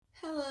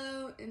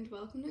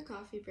welcome to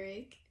Coffee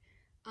Break.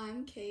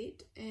 I'm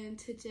Kate, and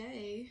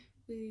today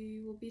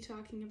we will be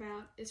talking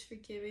about is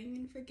forgiving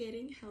and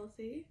forgetting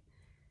healthy,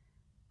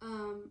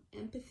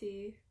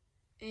 empathy,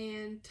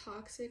 and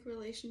toxic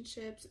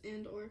relationships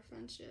and or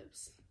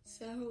friendships.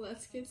 So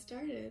let's get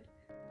started.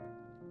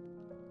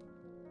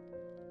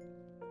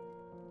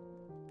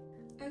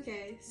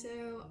 Okay,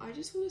 so I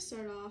just want to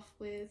start off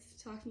with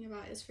talking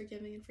about is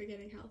forgiving and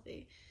forgetting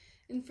healthy.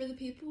 And for the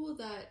people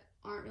that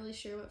aren't really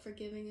sure what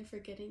forgiving and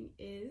forgetting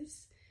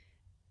is,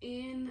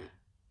 in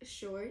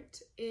short,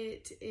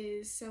 it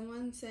is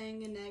someone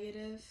saying a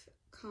negative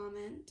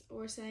comment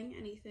or saying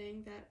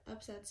anything that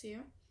upsets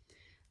you.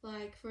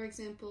 Like, for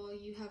example,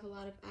 you have a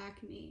lot of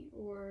acne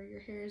or your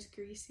hair is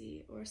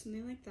greasy or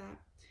something like that,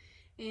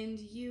 and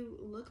you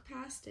look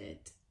past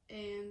it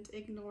and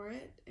ignore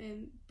it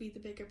and be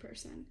the bigger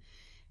person.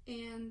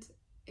 And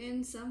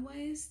in some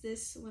ways,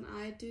 when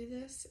I do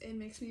this, it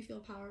makes me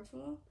feel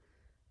powerful,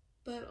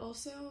 but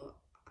also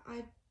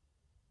I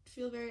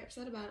feel very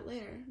upset about it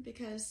later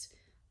because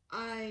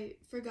I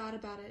forgot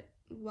about it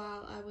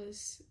while I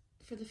was,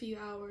 for the few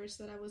hours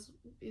that I was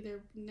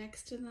either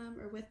next to them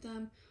or with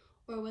them,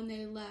 or when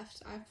they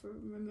left,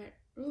 when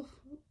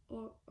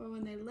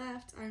they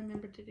left, I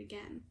remembered it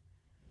again.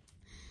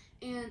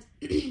 And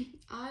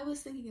I was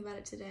thinking about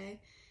it today,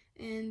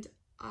 and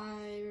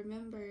I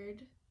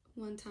remembered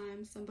one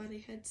time somebody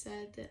had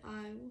said that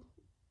I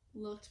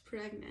looked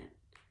pregnant,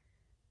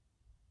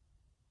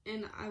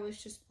 and I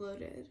was just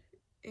bloated.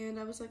 And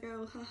I was like,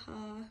 oh,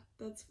 haha,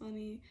 that's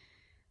funny.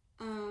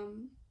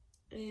 And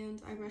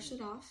I brushed it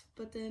off.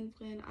 But then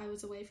when I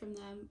was away from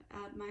them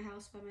at my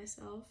house by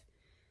myself,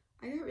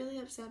 I got really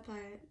upset by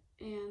it.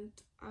 And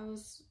I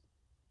was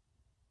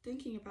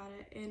thinking about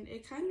it. And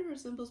it kind of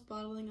resembles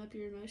bottling up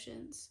your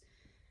emotions.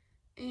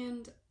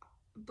 And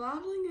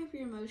bottling up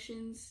your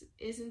emotions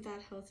isn't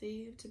that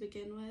healthy to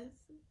begin with.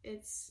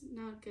 It's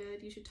not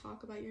good. You should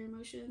talk about your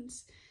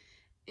emotions.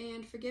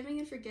 And forgiving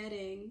and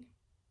forgetting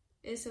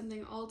is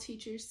something all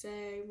teachers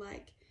say,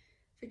 like,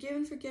 forgive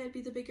and forget,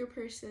 be the bigger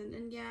person.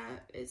 And yeah,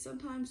 it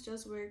sometimes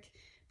does work,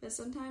 but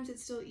sometimes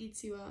it still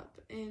eats you up.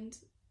 And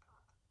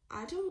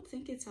I don't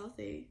think it's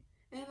healthy.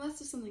 And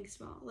unless it's something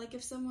small. Like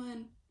if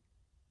someone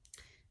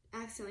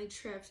accidentally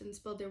tripped and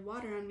spilled their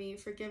water on me,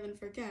 forgive and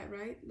forget,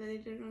 right? They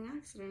did it on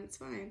accident, it's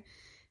fine.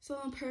 If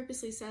someone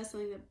purposely says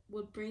something that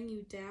would bring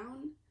you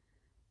down,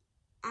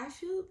 I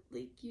feel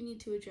like you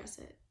need to address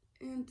it.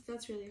 And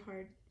that's really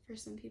hard for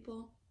some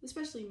people,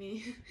 especially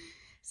me.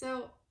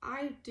 So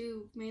I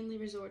do mainly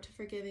resort to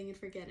forgiving and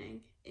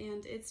forgetting,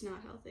 and it's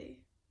not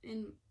healthy.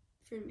 And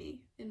for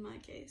me, in my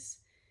case,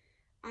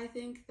 I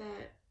think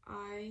that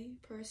I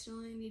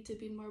personally need to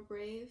be more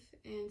brave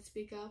and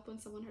speak up when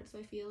someone hurts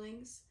my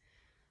feelings,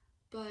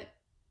 but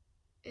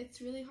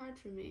it's really hard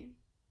for me.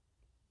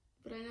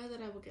 But I know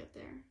that I will get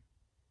there,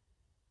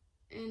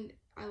 and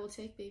I will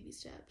take baby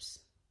steps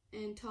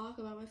and talk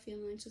about my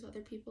feelings with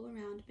other people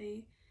around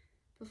me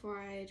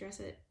before I address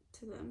it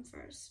to them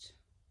first.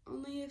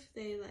 Only if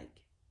they,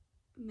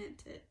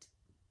 meant it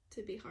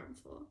to be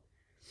harmful.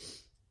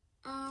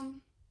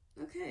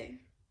 Okay,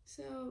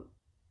 so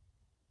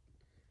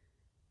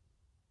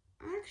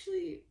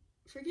actually,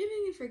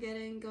 forgiving and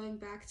forgetting, going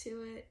back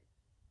to it,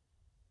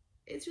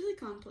 it's really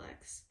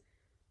complex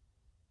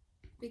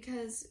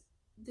because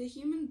the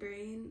human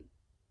brain,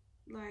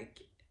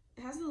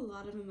 has a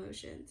lot of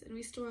emotions, and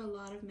we store a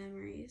lot of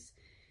memories,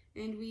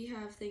 and we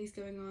have things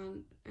going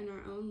on in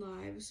our own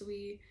lives.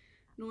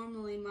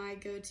 Normally, my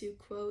go-to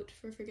quote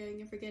for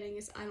forgetting and forgetting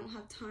is, I don't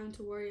have time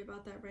to worry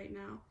about that right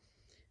now.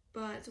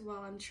 But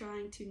while I'm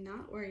trying to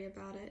not worry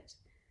about it,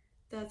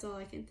 that's all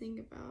I can think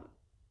about.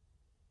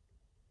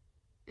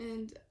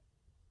 And,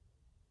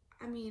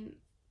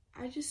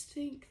 I just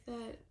think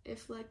that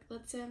if,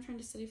 let's say I'm trying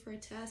to study for a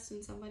test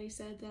and somebody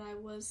said that I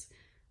was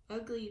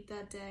ugly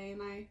that day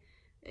and I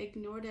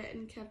ignored it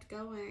and kept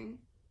going,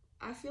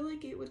 I feel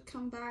like it would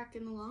come back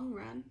in the long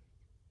run.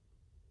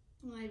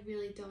 Well, I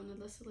really don't know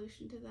the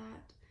solution to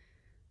that,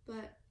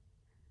 but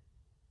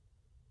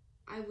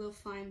I will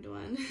find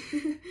one.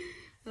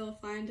 I will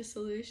find a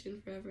solution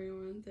for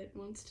everyone that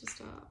wants to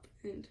stop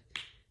and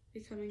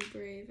becoming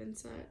brave and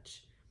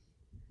such.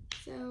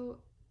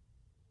 So,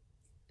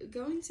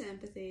 going to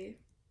empathy,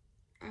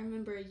 I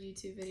remember a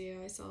YouTube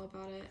video I saw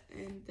about it,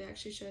 and they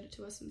actually showed it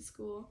to us in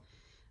school.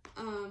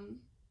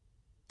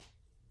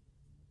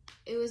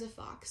 It was a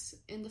fox,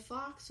 and the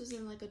fox was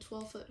in a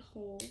 12-foot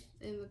hole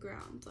in the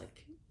ground,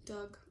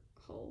 dug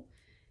hole,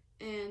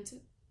 and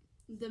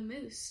the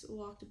moose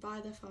walked by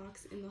the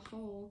fox in the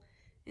hole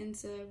and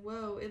said,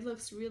 whoa, it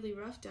looks really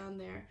rough down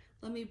there,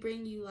 let me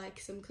bring you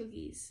some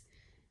cookies.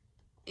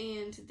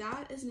 And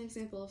that is an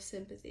example of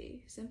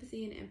sympathy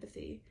and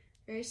empathy,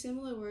 very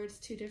similar words,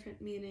 two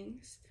different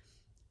meanings.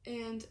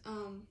 And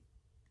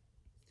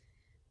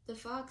the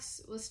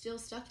fox was still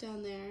stuck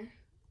down there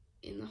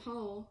in the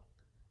hole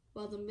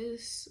while the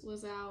moose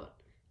was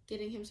out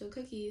getting him some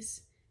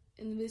cookies,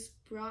 and the moose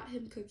brought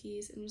him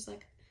cookies and was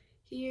like,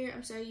 here,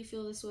 I'm sorry you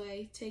feel this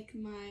way, take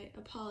my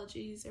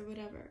apologies or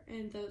whatever.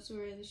 And those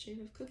were in the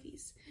shape of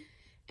cookies.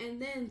 And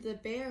then the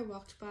bear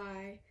walked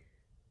by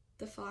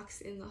the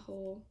fox in the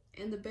hole,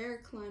 and the bear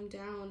climbed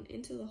down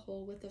into the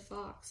hole with the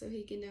fox so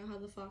he could know how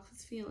the fox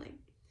was feeling.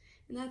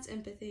 And that's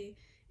empathy.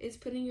 It's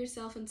putting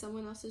yourself in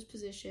someone else's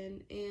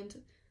position and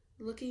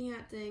looking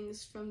at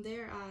things from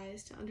their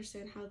eyes to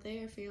understand how they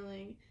are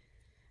feeling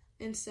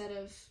instead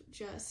of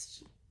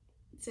just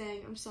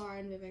saying, I'm sorry,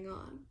 and moving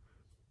on.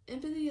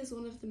 Empathy is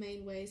one of the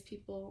main ways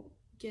people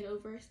get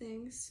over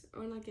things,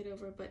 or not get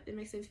over, but it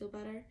makes them feel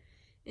better.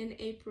 In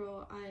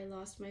April, I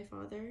lost my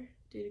father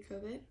due to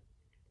COVID,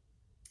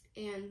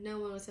 and no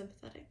one was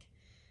sympathetic.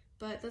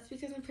 But that's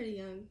because I'm pretty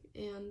young,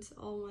 and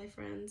all my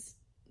friends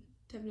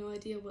have no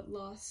idea what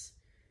loss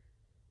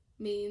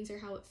means or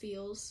how it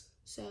feels,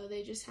 so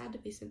they just had to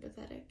be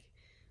sympathetic.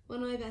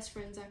 One of my best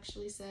friends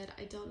actually said,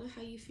 I don't know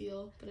how you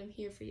feel, but I'm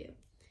here for you.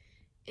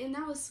 And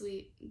that was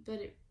sweet, but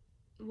it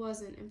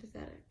wasn't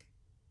empathetic.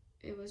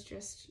 It was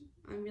just,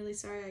 I'm really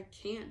sorry I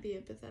can't be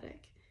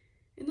empathetic.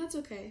 And that's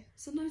okay.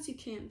 Sometimes you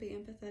can't be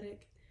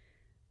empathetic,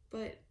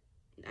 but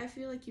I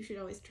feel like you should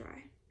always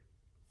try.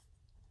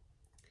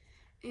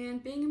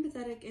 And being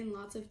empathetic in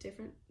lots of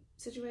different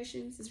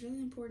situations is really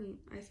important,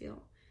 I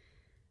feel.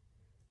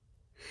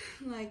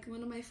 Like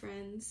one of my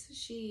friends,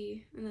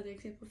 another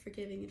example of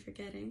forgiving and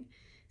forgetting,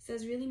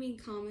 says really mean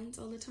comments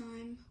all the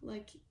time,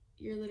 like,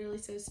 you're literally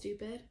so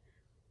stupid.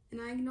 And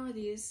I ignore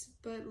these,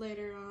 but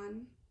later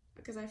on,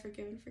 because I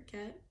forgive and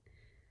forget,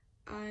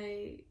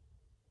 I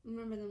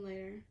remember them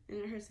later, and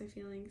it hurts my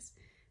feelings.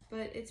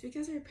 But it's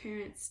because her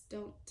parents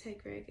don't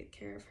take very good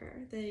care of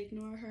her. They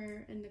ignore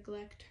her and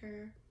neglect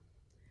her,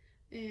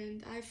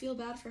 and I feel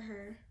bad for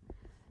her.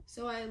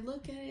 So I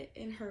look at it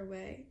in her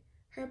way.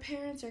 Her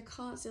parents are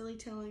constantly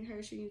telling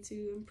her she needs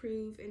to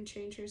improve and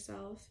change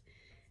herself,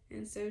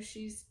 and so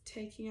she's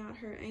taking out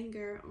her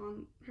anger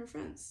on her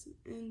friends.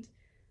 And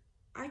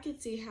I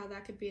could see how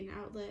that could be an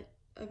outlet,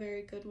 a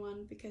very good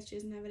one, because she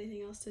doesn't have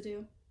anything else to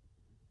do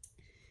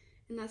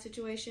in that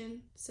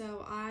situation.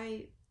 So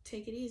I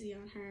take it easy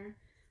on her.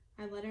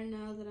 I let her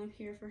know that I'm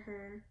here for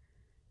her.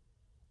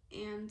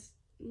 And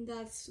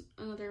that's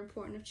another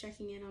important of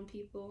checking in on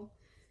people.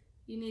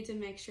 You need to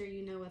make sure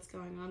you know what's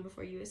going on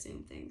before you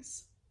assume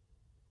things.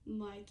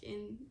 Like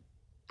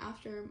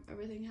after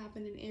everything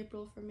happened in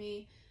April for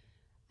me,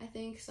 I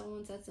think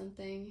someone said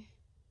something.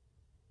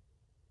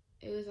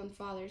 It was on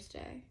Father's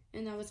Day,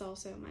 and that was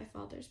also my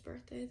father's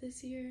birthday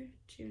this year,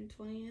 June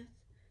 20th.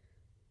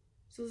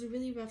 So it was a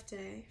really rough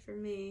day for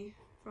me,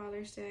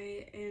 Father's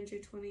Day and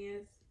June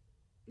 20th,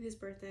 his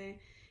birthday.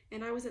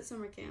 And I was at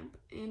summer camp,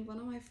 and one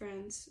of my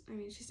friends,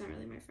 she's not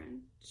really my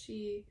friend,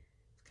 she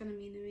was kind of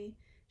mean to me.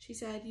 She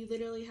said, you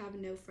literally have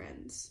no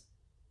friends.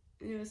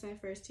 And it was my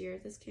first year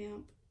at this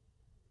camp.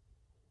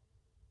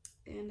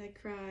 And I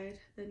cried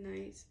the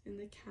night in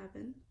the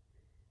cabin.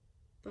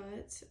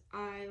 But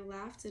I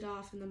laughed it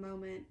off in the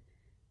moment.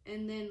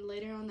 And then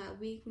later on that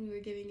week when we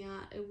were giving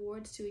out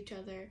awards to each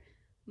other,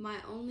 my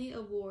only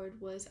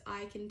award was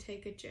I can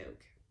take a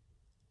joke.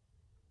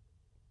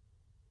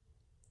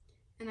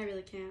 And I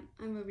really can't.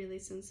 I'm a really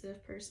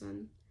sensitive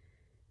person.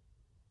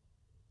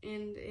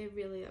 And it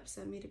really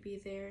upset me to be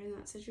there in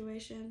that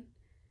situation.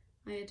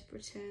 I had to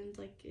pretend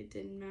like it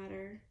didn't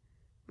matter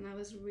when I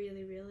was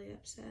really, really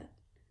upset.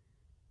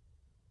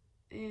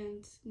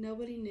 And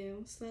nobody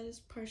knew, so that is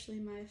partially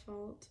my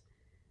fault.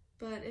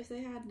 But if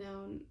they had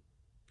known,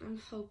 I'm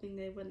hoping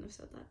they wouldn't have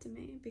said that to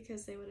me,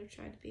 because they would have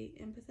tried to be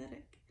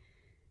empathetic.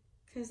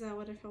 Because that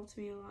would have helped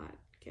me a lot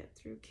get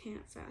through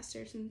camp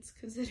faster, since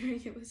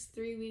considering it was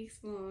 3 weeks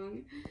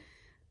long.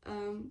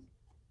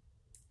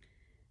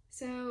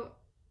 So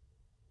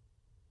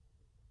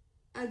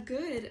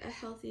a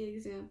healthy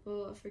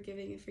example of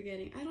forgiving and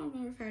forgetting, I don't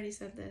remember if I already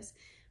said this,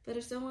 but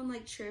if someone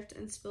tripped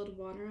and spilled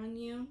water on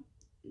you,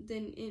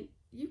 then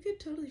you could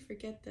totally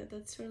forget that.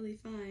 That's totally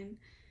fine,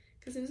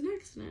 because it was an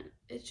accident.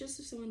 It's just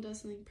if someone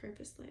does something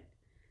purposely.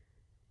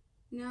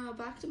 Now,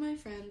 back to my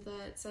friend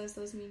that says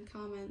those mean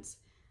comments.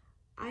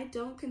 I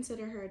don't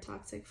consider her a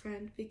toxic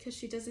friend because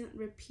she doesn't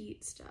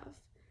repeat stuff.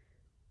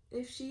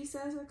 If she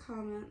says a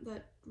comment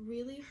that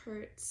really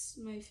hurts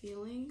my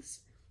feelings,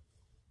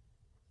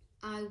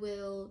 I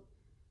will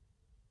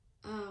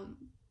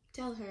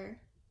tell her,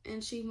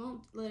 and she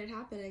won't let it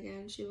happen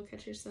again. She will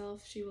catch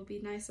herself. She will be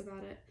nice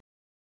about it.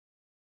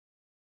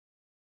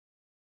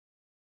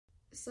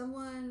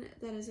 Someone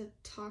that is a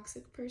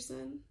toxic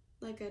person,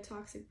 like a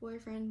toxic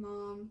boyfriend,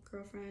 mom,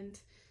 girlfriend,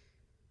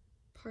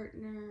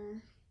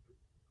 partner,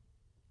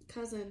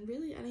 cousin,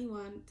 really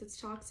anyone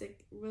that's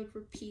toxic would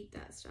repeat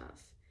that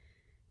stuff.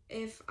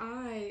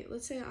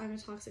 Let's say I'm a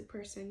toxic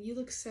person, you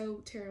look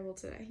so terrible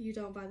today. You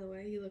don't, by the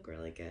way, you look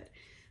really good.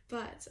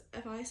 But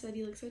if I said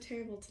you look so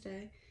terrible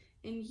today,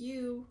 and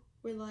you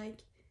were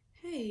like,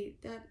 hey,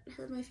 that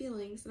hurt my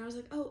feelings, and I was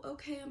like, oh,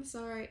 okay, I'm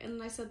sorry, and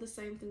then I said the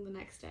same thing the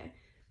next day,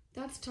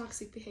 that's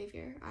toxic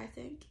behavior, I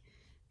think.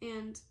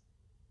 And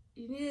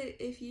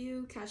if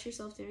you catch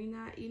yourself doing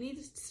that, you need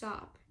to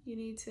stop. You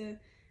need to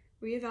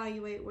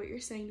reevaluate what you're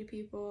saying to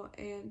people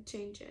and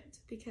change it,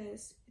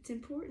 because it's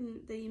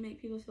important that you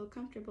make people feel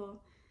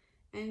comfortable,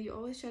 and you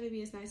always try to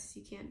be as nice as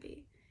you can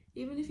be.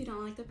 even if you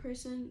don't like the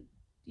person,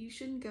 you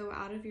shouldn't go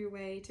out of your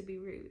way to be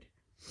rude.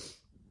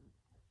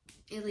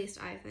 At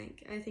least I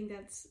think. I think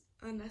that's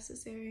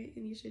unnecessary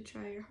and you should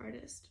try your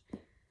hardest.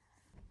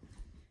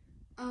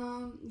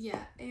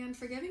 Yeah, and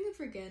forgiving and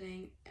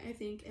forgetting, I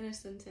think, in a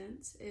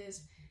sentence,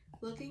 is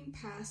looking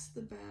past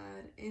the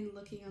bad and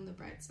looking on the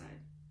bright side.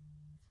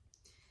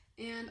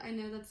 And I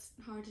know that's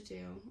hard to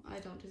do. I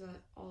don't do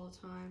that all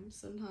the time.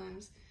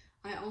 Sometimes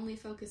I only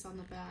focus on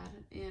the bad,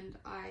 and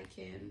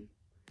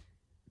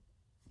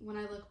when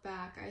I look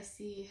back, I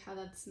see how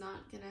that's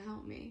not gonna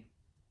help me.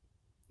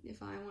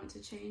 If I want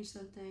to change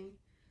something,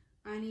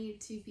 I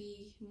need to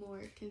be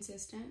more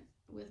consistent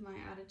with my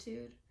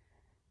attitude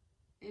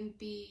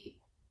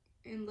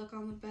and look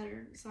on the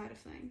better side of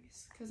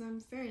things, because I'm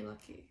very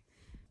lucky.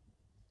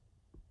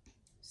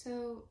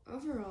 So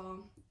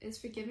overall, is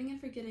forgiving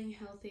and forgetting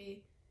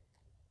healthy?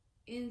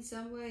 In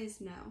some ways,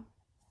 no.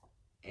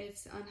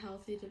 It's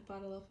unhealthy to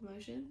bottle up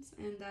emotions,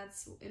 and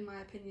that's, in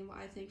my opinion, what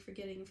I think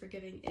forgetting and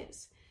forgiving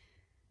is.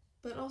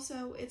 But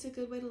also, it's a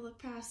good way to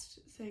look past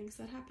things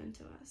that happen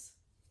to us.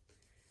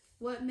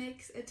 What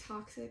makes a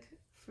toxic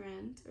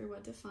friend, or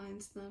what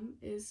defines them,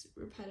 is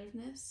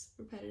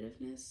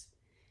repetitiveness,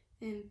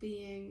 and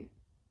being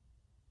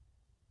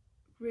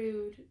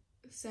rude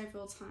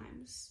several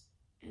times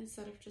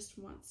instead of just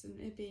once, and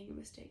it being a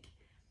mistake.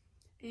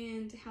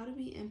 And how to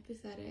be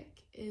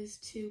empathetic is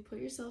to put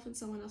yourself in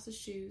someone else's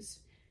shoes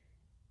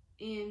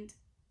and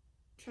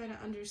try to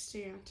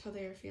understand how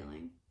they are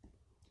feeling.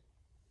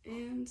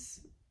 And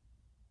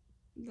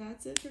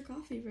that's it for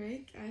Coffee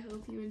Break. I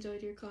hope you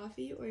enjoyed your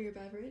coffee or your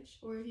beverage,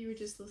 or if you were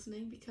just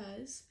listening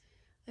because,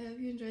 I hope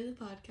you enjoyed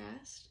the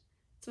podcast.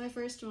 It's my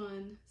first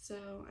one,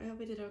 so I hope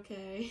I did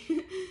okay.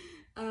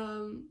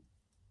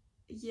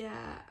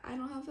 Yeah, I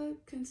don't have a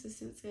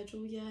consistent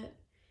schedule yet,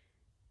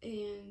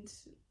 and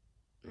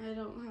I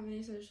don't have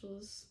any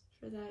socials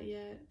for that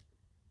yet.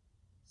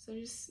 So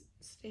just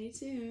stay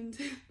tuned.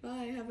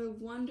 Bye. Have a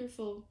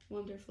wonderful,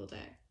 wonderful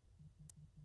day.